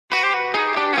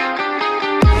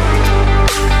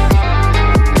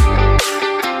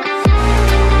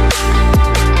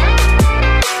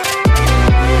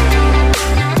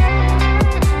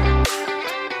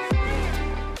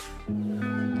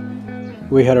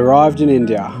We had arrived in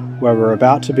India, where we're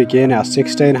about to begin our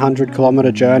 1600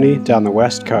 kilometre journey down the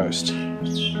west coast.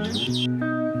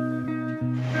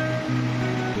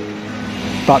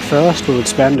 But first we would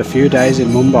spend a few days in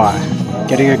Mumbai,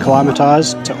 getting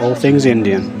acclimatised to all things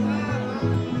Indian.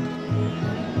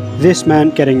 This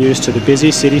meant getting used to the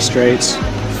busy city streets,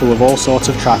 full of all sorts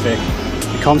of traffic,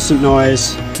 the constant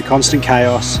noise, the constant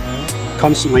chaos,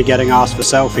 constantly getting asked for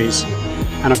selfies,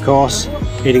 and of course,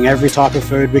 eating every type of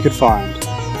food we could find.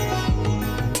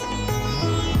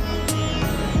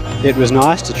 It was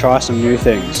nice to try some new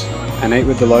things and eat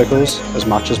with the locals as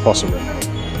much as possible.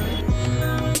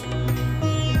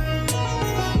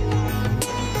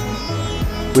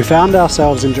 We found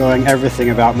ourselves enjoying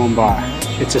everything about Mumbai.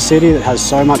 It's a city that has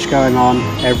so much going on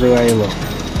everywhere you look.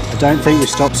 I don't think we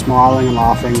stopped smiling and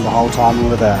laughing the whole time we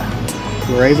were there.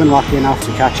 We were even lucky enough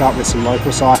to catch up with some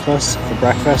local cyclists for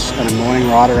breakfast and a morning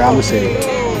ride around the city.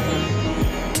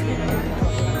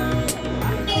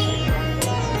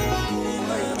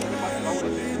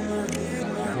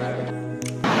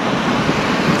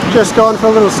 Just gone for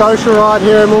a little social ride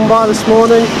here in Mumbai this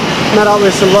morning. Met up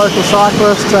with some local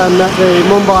cyclists and met the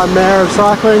Mumbai Mayor of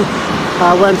Cycling.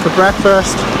 Went for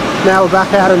breakfast. Now we're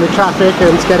back out in the traffic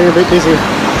and it's getting a bit busy.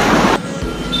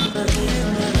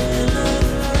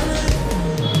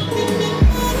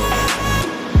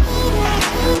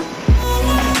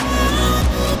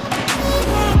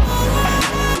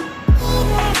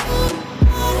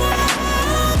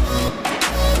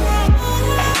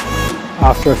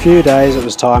 After a few days it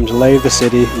was time to leave the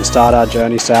city and start our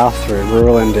journey south through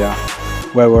rural India,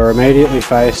 where we were immediately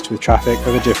faced with traffic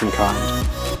of a different kind.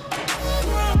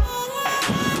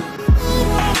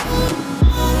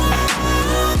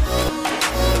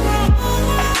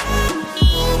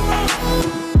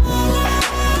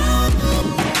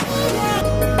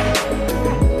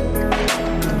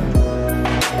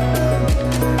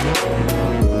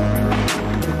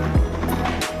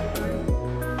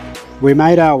 We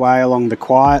made our way along the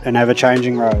quiet and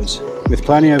ever-changing roads, with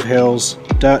plenty of hills,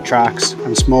 dirt tracks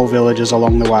and small villages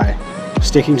along the way,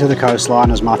 sticking to the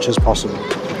coastline as much as possible.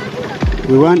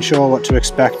 We weren't sure what to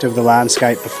expect of the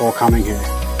landscape before coming here,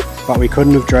 but we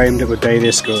couldn't have dreamed it would be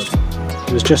this good.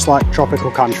 It was just like tropical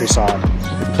countryside,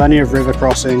 with plenty of river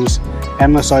crossings,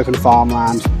 endless open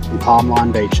farmland and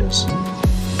palm-lined beaches.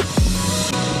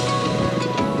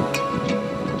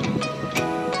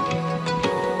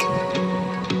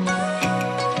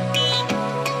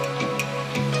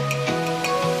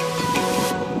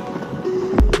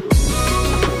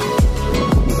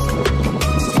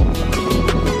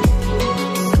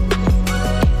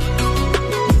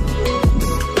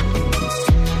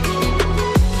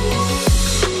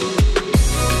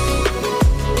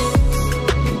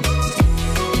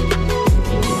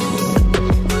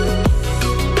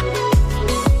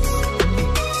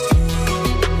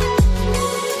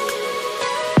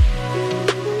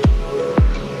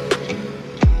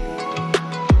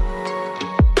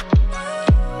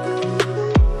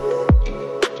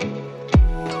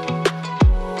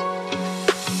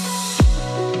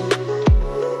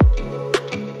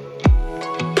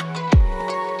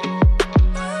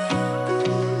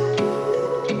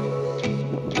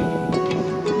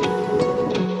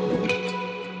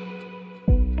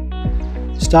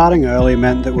 Starting early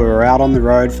meant that we were out on the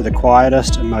road for the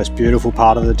quietest and most beautiful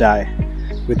part of the day,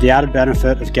 with the added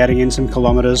benefit of getting in some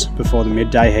kilometres before the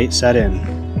midday heat set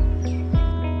in.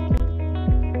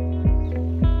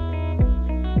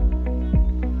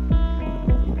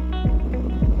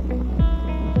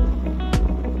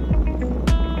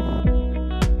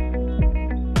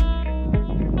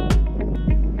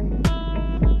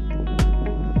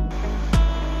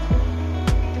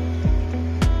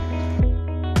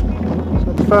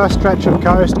 First stretch of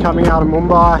coast coming out of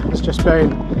Mumbai has just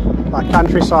been like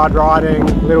countryside riding,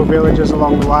 little villages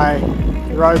along the way.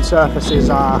 The road surfaces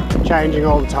are changing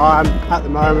all the time. At the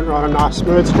moment we're on a nice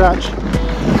smooth stretch.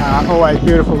 Always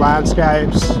beautiful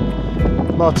landscapes,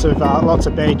 lots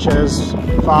of beaches,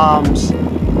 farms,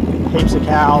 heaps of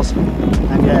cows,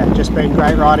 and yeah, just been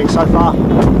great riding so far.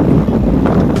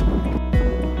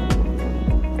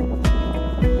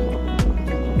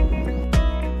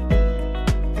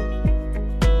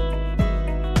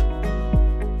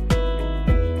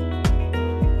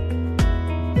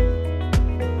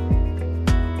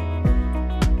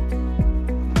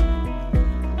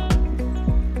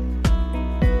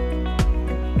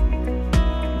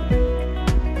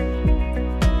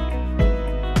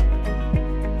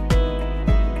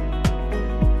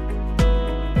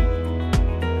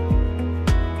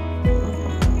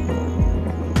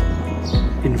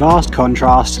 vast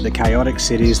contrast to the chaotic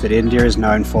cities that India is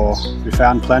known for, we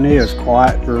found plenty of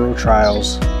quiet rural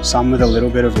trails, some with a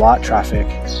little bit of light traffic,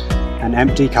 and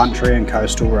empty country and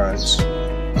coastal roads.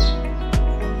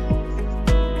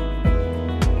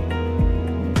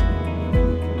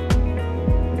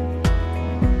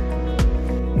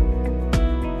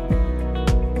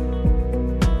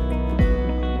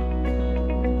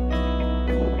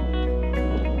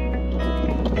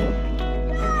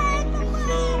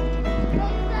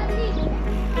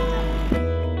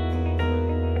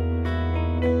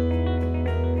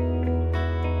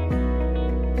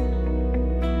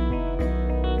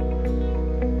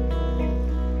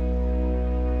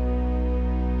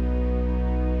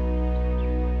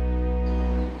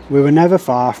 We were never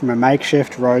far from a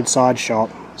makeshift roadside shop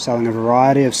selling a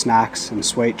variety of snacks and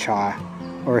sweet chai,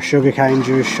 or a sugarcane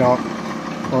juice shop,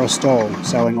 or a stall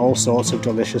selling all sorts of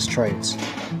delicious treats,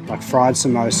 like fried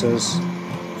samosas,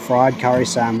 fried curry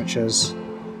sandwiches,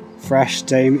 fresh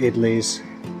steamed idlis,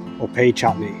 or pea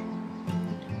chutney.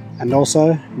 And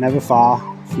also never far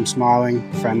from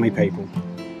smiling, friendly people.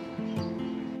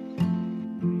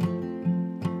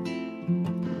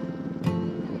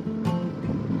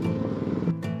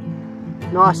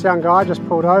 Nice young guy just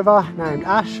pulled over named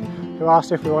Ash, who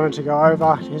asked if we wanted to go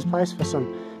over to his place for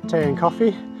some tea and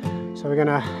coffee. So we're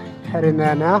gonna head in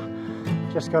there now.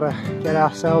 Just gotta get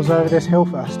ourselves over this hill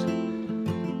first.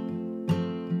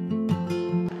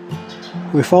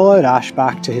 We followed Ash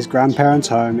back to his grandparents'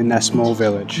 home in their small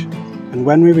village, and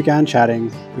when we began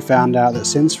chatting, we found out that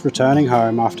since returning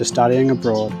home after studying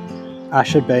abroad,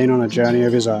 Ash had been on a journey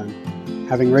of his own,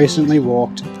 having recently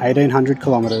walked 1,800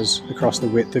 kilometres across the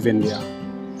width of India.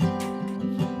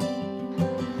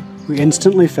 We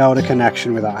instantly felt a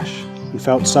connection with Ash and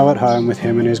felt so at home with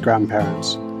him and his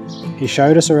grandparents. He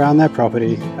showed us around their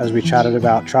property as we chatted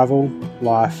about travel,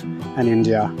 life and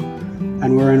India,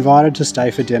 and were invited to stay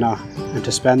for dinner and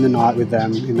to spend the night with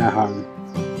them in their home.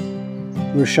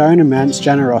 We were shown immense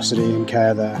generosity and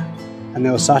care there, and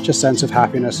there was such a sense of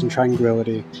happiness and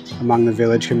tranquility among the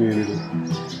village community.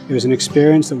 It was an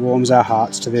experience that warms our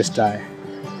hearts to this day.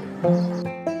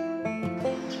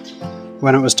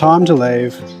 When it was time to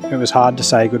leave, it was hard to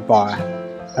say goodbye,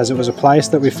 as it was a place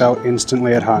that we felt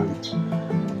instantly at home.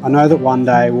 I know that one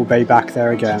day we'll be back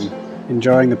there again,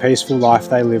 enjoying the peaceful life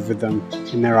they live with them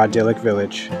in their idyllic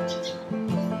village.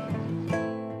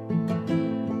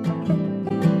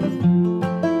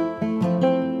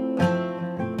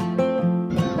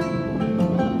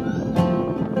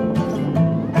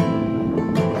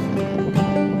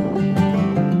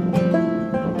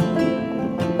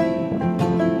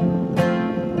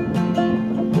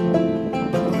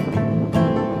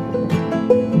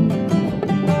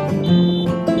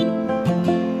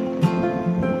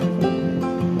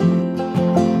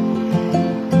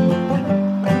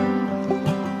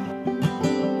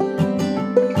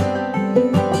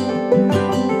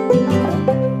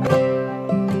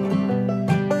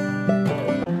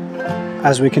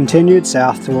 As we continued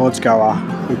south towards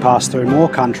Goa, we passed through more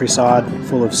countryside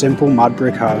full of simple mud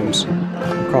brick homes,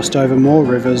 crossed over more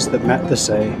rivers that met the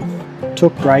sea,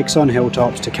 took breaks on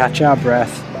hilltops to catch our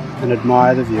breath and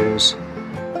admire the views,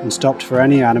 and stopped for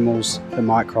any animals that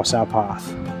might cross our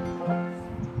path.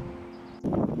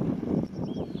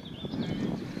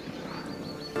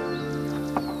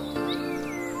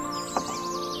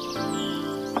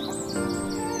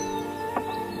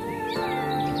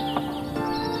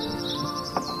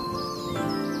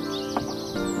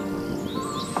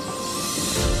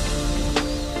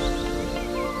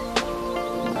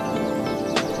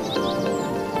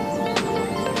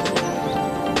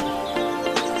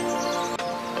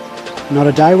 Not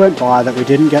a day went by that we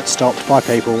didn't get stopped by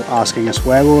people asking us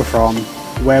where we were from,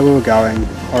 where we were going,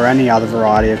 or any other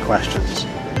variety of questions.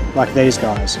 Like these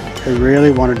guys, who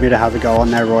really wanted me to have a go on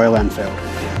their Royal Enfield.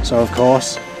 So of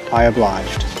course, I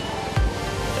obliged.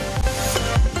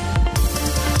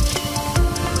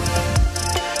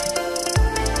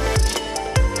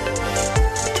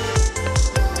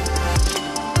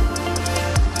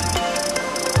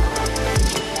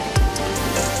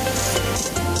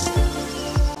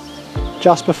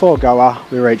 Just before Goa,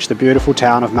 we reached the beautiful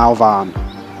town of Malvan,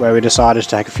 where we decided to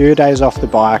take a few days off the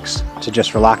bikes to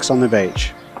just relax on the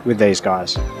beach with these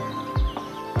guys.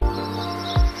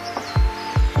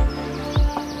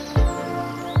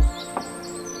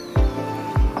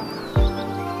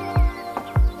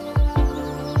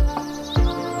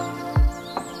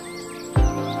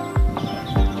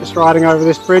 Just riding over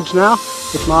this bridge now,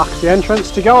 which marks the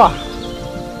entrance to Goa.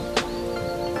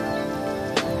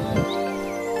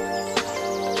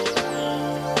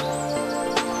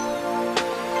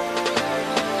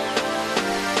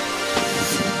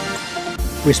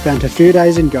 We spent a few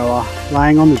days in Goa,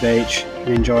 laying on the beach and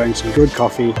enjoying some good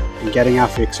coffee and getting our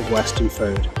fix of Western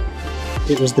food.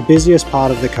 It was the busiest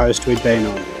part of the coast we'd been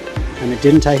on, and it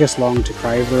didn't take us long to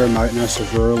crave the remoteness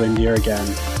of rural India again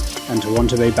and to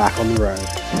want to be back on the road.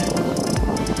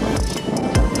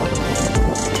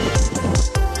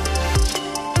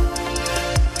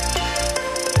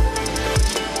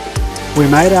 We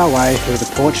made our way through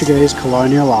the Portuguese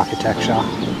colonial architecture,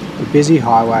 the busy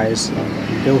highways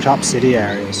and built-up city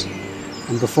areas,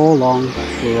 and before long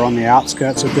we were on the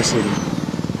outskirts of the city,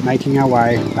 making our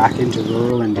way back into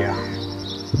rural India.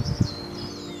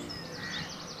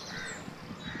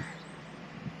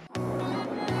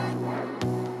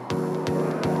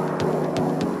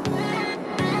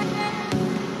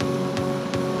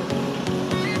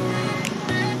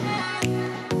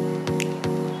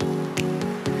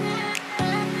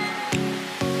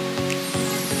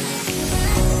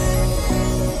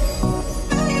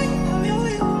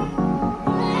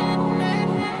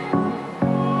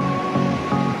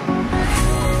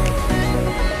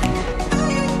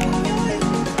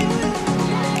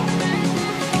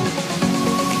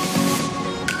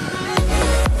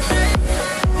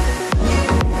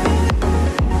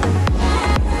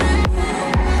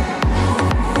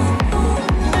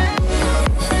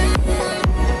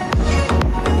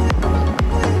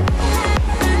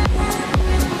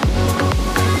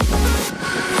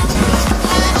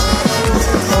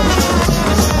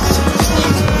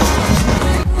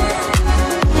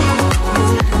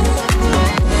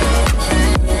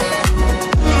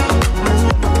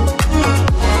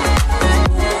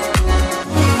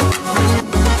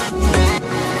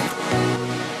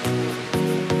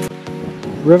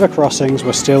 River crossings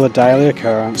were still a daily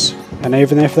occurrence, and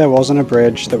even if there wasn't a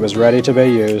bridge that was ready to be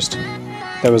used,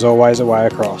 there was always a way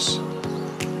across.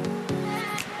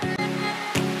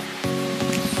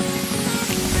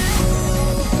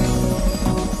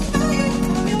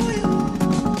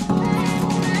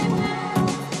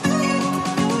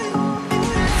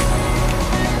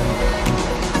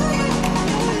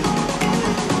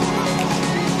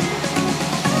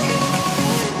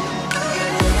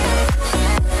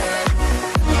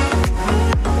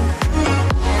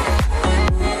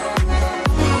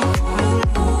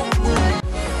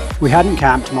 We hadn't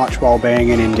camped much while being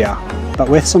in India, but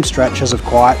with some stretches of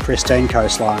quiet, pristine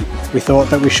coastline, we thought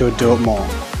that we should do it more.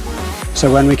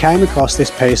 So when we came across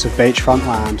this piece of beachfront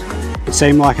land, it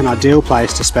seemed like an ideal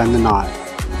place to spend the night.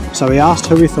 So we asked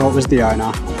who we thought was the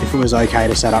owner if it was okay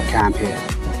to set up camp here.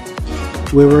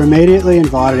 We were immediately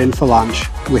invited in for lunch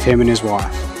with him and his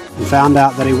wife, and found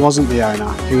out that he wasn't the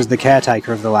owner, he was the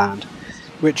caretaker of the land,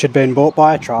 which had been bought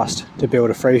by a trust to build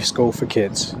a free school for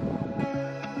kids.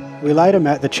 We later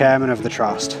met the chairman of the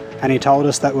trust, and he told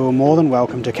us that we were more than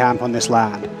welcome to camp on this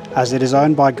land, as it is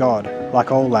owned by God,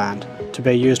 like all land, to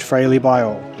be used freely by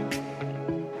all.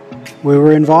 We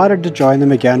were invited to join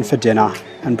them again for dinner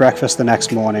and breakfast the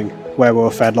next morning, where we were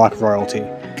fed like royalty,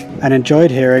 and enjoyed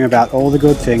hearing about all the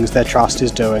good things their trust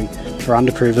is doing for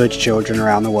underprivileged children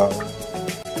around the world.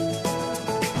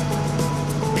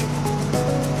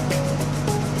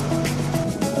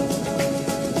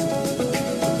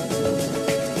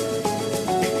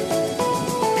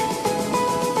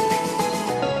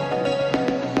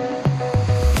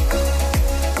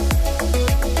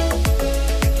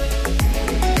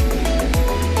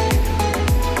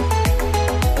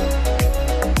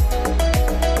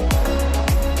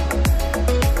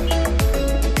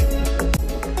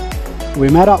 We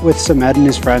met up with Samed and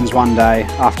his friends one day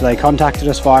after they contacted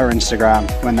us via Instagram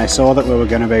when they saw that we were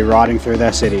going to be riding through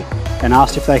their city, and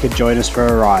asked if they could join us for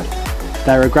a ride.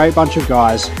 They were a great bunch of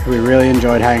guys who we really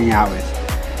enjoyed hanging out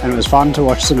with, and it was fun to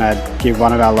watch Samed give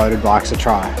one of our loaded bikes a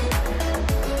try.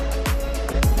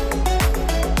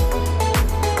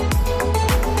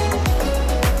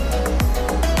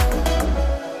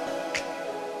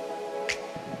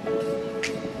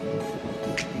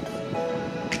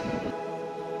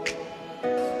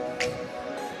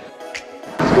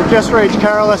 We've just reached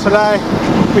Kerala today,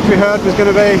 which we heard was going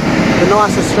to be the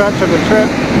nicest stretch of the trip.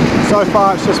 So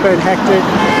far it's just been hectic.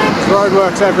 There's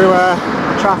roadworks everywhere,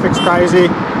 traffic's crazy.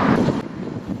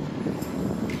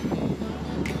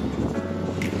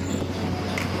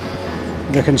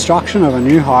 The construction of a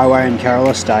new highway in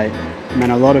Kerala state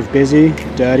meant a lot of busy,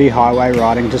 dirty highway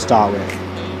riding to start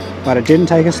with, but it didn't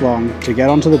take us long to get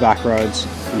onto the back roads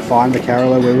and find the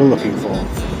Kerala we were looking for.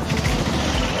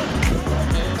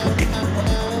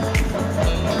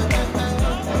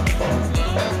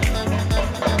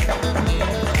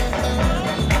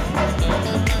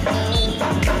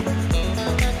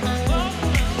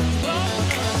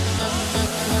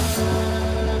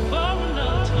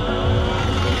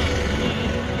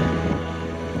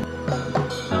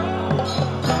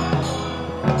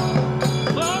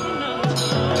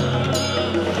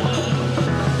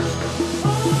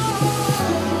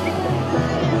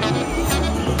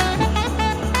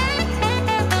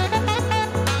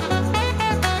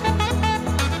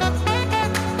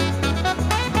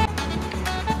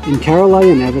 In Kerala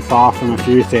you're never far from a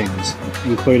few things,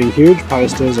 including huge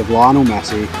posters of Lionel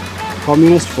Messi,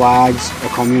 communist flags or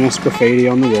communist graffiti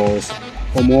on the walls,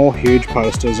 or more huge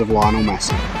posters of Lionel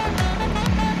Messi.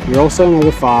 You're also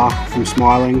never far from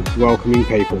smiling, welcoming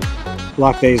people,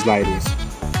 like these ladies,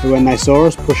 who when they saw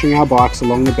us pushing our bikes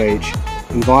along the beach,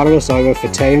 invited us over for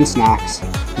tea and snacks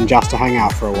and just to hang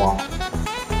out for a while.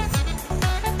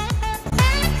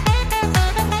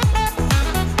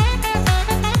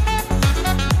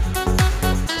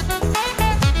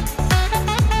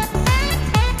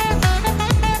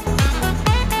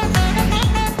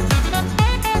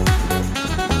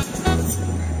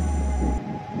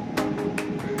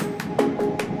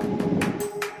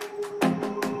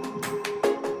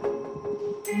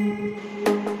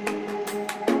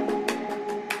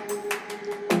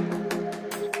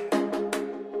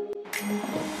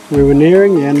 We were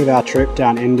nearing the end of our trip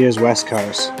down India's west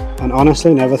coast, and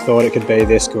honestly never thought it could be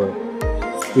this good.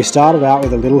 We started out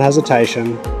with a little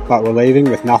hesitation, but were leaving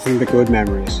with nothing but good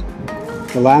memories.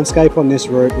 The landscape on this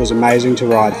route was amazing to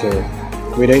ride through.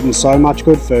 We'd eaten so much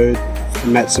good food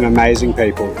and met some amazing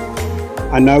people.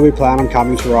 I know we plan on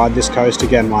coming to ride this coast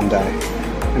again one day,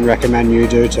 and recommend you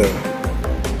do too.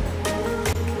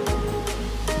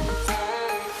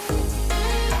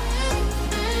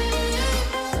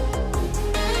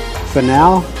 For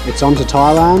now, it's on to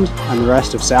Thailand and the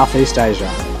rest of Southeast Asia,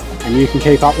 and you can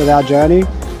keep up with our journey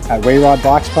at We Ride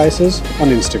Bikes Places on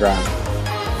Instagram.